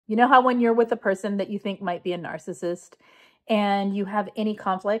You know how when you're with a person that you think might be a narcissist and you have any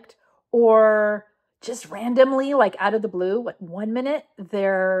conflict, or just randomly, like out of the blue, like 1 minute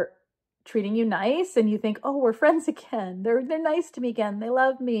they're treating you nice and you think, oh, we're friends again. They're nice to me again. They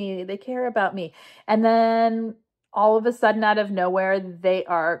love me. They care about me. And then all of a sudden, out of nowhere, they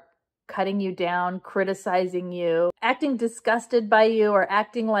are cutting you down, criticizing you, acting disgusted by you, or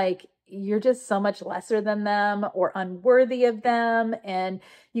acting like you're just so much lesser than them or unworthy of them. And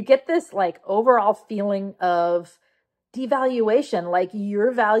you get this like overall feeling of devaluation, like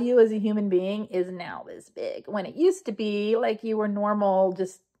your value as a human being is now this big, when it used to be like you were normal,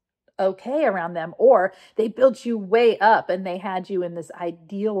 just okay around them, or they built you way up and they had you in this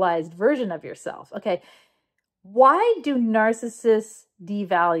idealized version of yourself. Okay, why do narcissists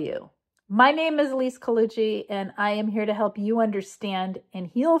devalue? My name is Lise Colucci, and I am here to help you understand and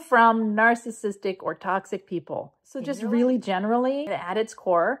heal from narcissistic or toxic people. So just really generally, at its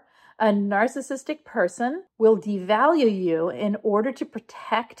core, a narcissistic person will devalue you in order to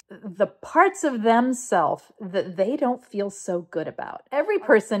protect the parts of themselves that they don't feel so good about. Every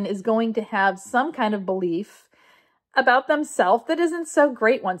person is going to have some kind of belief about themselves that isn't so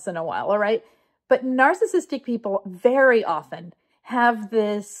great once in a while, all right? But narcissistic people very often have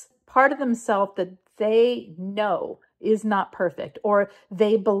this part of themselves that they know is not perfect, or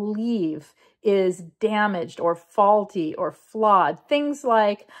they believe is damaged or faulty or flawed. Things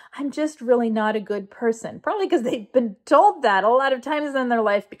like, I'm just really not a good person. Probably because they've been told that a lot of times in their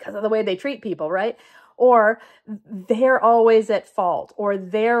life because of the way they treat people, right? Or they're always at fault, or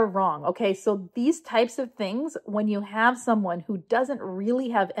they're wrong. Okay, so these types of things, when you have someone who doesn't really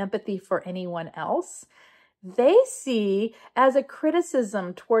have empathy for anyone else, they see as a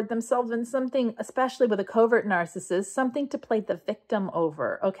criticism toward themselves, and something, especially with a covert narcissist, something to play the victim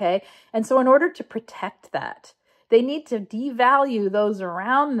over, okay? And so in order to protect that, they need to devalue those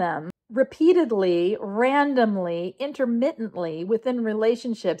around them repeatedly, randomly, intermittently within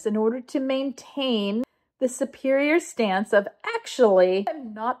relationships in order to maintain the superior stance of, actually,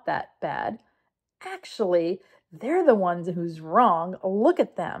 I'm not that bad. Actually, they're the ones who's wrong. Look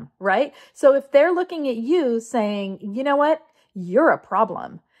at them, right? So if they're looking at you saying, you know what? You're a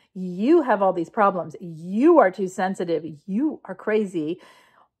problem. You have all these problems. You are too sensitive. You are crazy.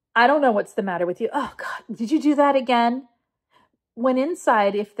 I don't know what's the matter with you. Oh God, did you do that again? When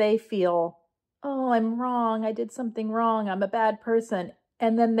inside, if they feel, oh, I'm wrong. I did something wrong. I'm a bad person.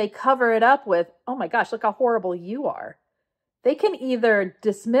 And then they cover it up with, oh my gosh, look how horrible you are. They can either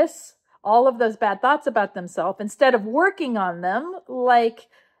dismiss all of those bad thoughts about themselves instead of working on them like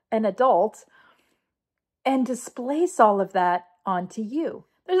an adult, and displace all of that onto you.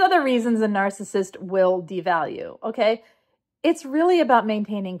 There's other reasons a narcissist will devalue, okay? It's really about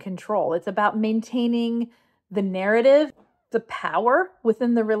maintaining control. It's about maintaining the narrative, the power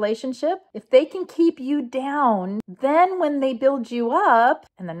within the relationship. If they can keep you down, then when they build you up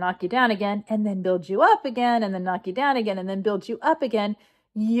and then knock you down again, and then build you up again, and then knock you down again, and then build you up again,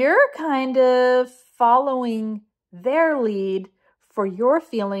 you're kind of following their lead for your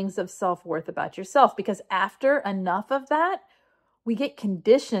feelings of self-worth about yourself. Because after enough of that, we get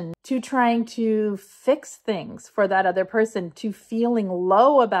conditioned to trying to fix things for that other person, to feeling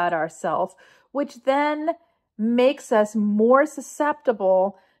low about ourselves, which then makes us more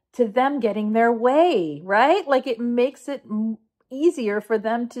susceptible to them getting their way, right? Like it makes it easier for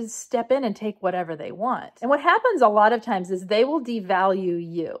them to step in and take whatever they want. And what happens a lot of times is they will devalue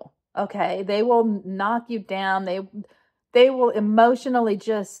you, okay? They will knock you down. They will emotionally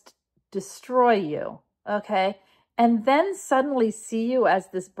just destroy you, okay? And then suddenly see you as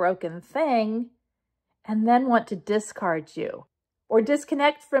this broken thing, and then want to discard you or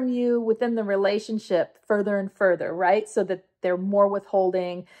disconnect from you within the relationship further and further, right? So that they're more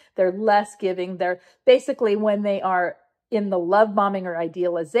withholding, they're less giving. They're basically, when they are in the love bombing or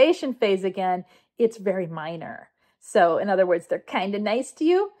idealization phase again, it's very minor. So in other words, they're kind of nice to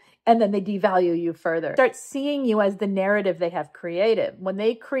you, and then they devalue you further. Start seeing you as the narrative they have created. When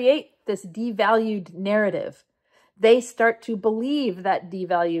they create this devalued narrative, they start to believe that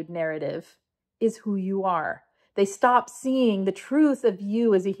devalued narrative is who you are. They stop seeing the truth of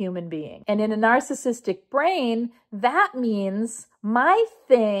you as a human being. And in a narcissistic brain, that means my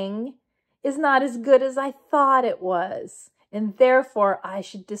thing is not as good as I thought it was, and therefore I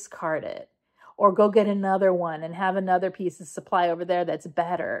should discard it, or go get another one and have another piece of supply over there that's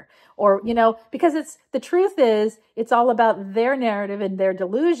better. Or, you know, because the truth is, it's all about their narrative and their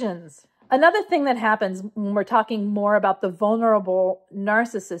delusions. Another thing that happens when we're talking more about the vulnerable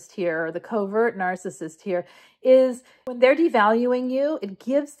narcissist here, or the covert narcissist here, is when they're devaluing you, it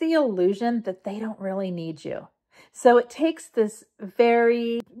gives the illusion that they don't really need you. So it takes this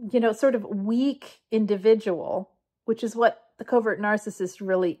very, sort of weak individual, which is what the covert narcissist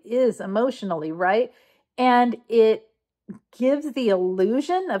really is emotionally, right? And it gives the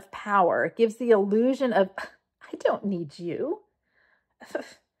illusion of power. It gives the illusion of, I don't need you.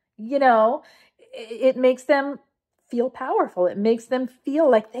 It makes them feel powerful. It makes them feel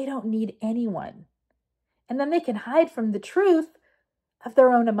like they don't need anyone. And then they can hide from the truth of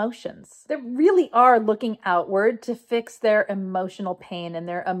their own emotions. They really are looking outward to fix their emotional pain and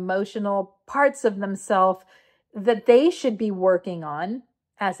their emotional parts of themselves that they should be working on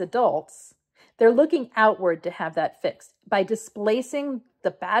as adults. They're looking outward to have that fixed by displacing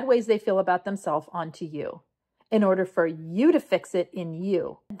the bad ways they feel about themselves onto you in order for you to fix it in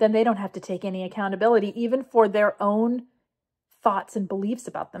you. Then they don't have to take any accountability even for their own thoughts and beliefs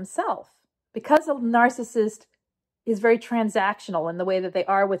about themselves. Because a narcissist is very transactional in the way that they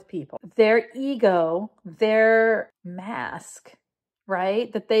are with people. Their ego, their mask,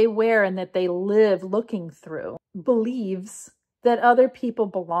 right, that they wear and that they live looking through, believes that other people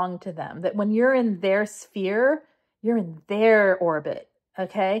belong to them, that when you're in their sphere, you're in their orbit,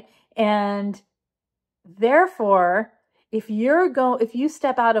 okay? And therefore, if you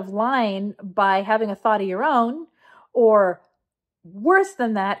step out of line by having a thought of your own, or worse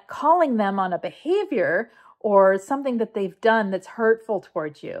than that, calling them on a behavior or something that they've done that's hurtful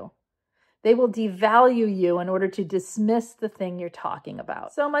towards you, they will devalue you in order to dismiss the thing you're talking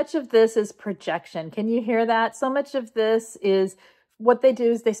about. So much of this is projection. Can you hear that? So much of this is what they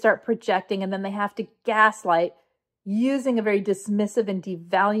do is they start projecting, and then they have to gaslight using a very dismissive and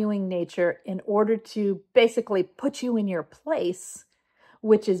devaluing nature in order to basically put you in your place,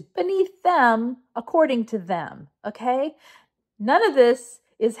 which is beneath them according to them, okay? None of this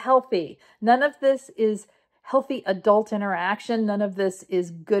is healthy. None of this is healthy adult interaction. None of this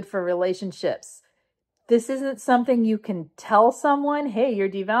is good for relationships. This isn't something you can tell someone, hey, you're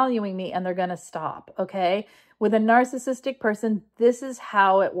devaluing me, and they're going to stop, okay? With a narcissistic person, this is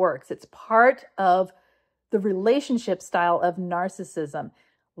how it works. It's part of the relationship style of narcissism.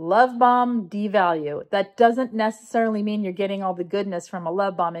 Love bomb, devalue. That doesn't necessarily mean you're getting all the goodness from a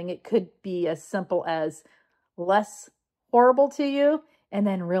love bombing. It could be as simple as less horrible to you and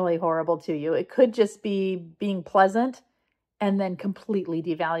then really horrible to you. It could just be being pleasant and then completely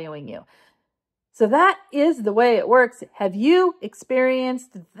devaluing you. So that is the way it works. Have you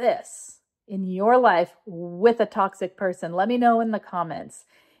experienced this in your life with a toxic person? Let me know in the comments.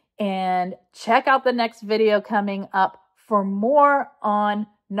 And check out the next video coming up for more on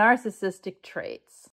narcissistic traits.